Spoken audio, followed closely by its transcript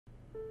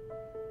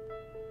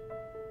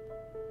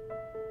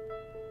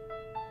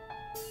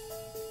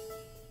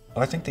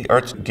Well, I think the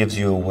arts gives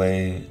you a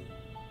way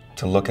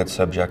to look at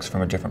subjects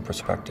from a different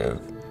perspective.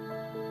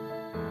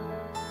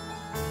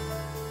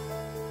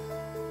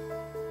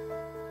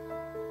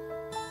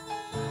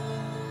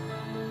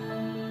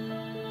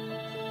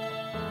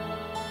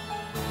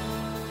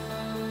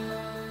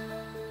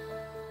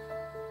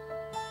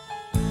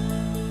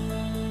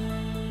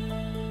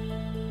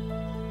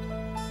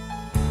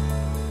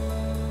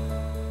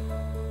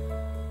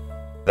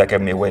 That gave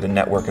me a way to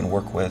network and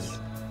work with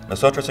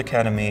Nosotros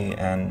Academy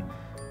and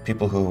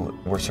people who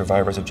were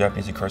survivors of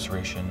Japanese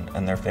incarceration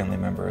and their family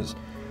members,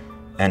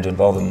 and to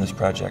involve them in this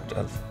project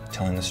of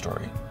telling the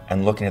story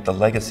and looking at the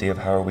legacy of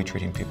how are we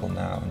treating people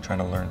now and trying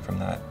to learn from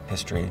that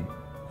history.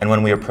 And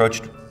when we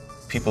approached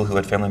people who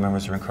had family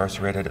members who were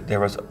incarcerated,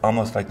 there was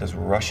almost like this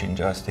rushing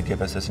to us to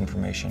give us this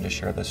information, to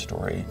share this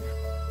story.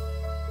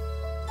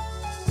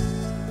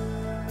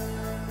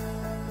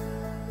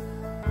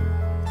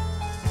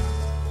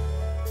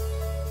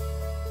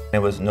 It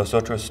was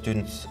Nosotros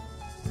students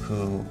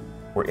who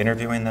were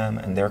interviewing them,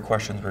 and their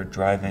questions were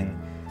driving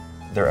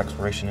their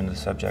exploration into the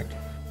subject.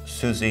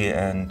 Susie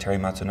and Terry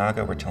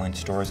Matsunaga were telling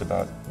stories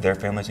about their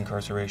family's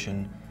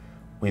incarceration.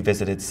 We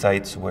visited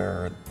sites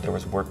where there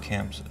was work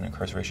camps and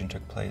incarceration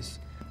took place.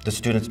 The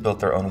students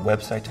built their own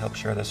website to help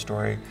share this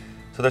story.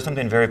 So there's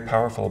something very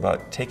powerful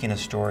about taking a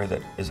story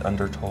that is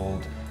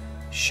undertold,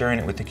 sharing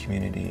it with the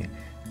community,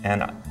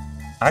 and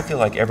I feel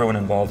like everyone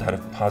involved had a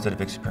positive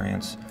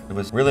experience. It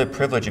was really a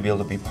privilege to be able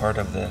to be part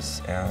of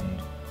this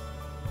and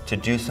to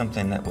do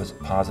something that was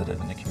positive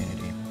in the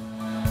community.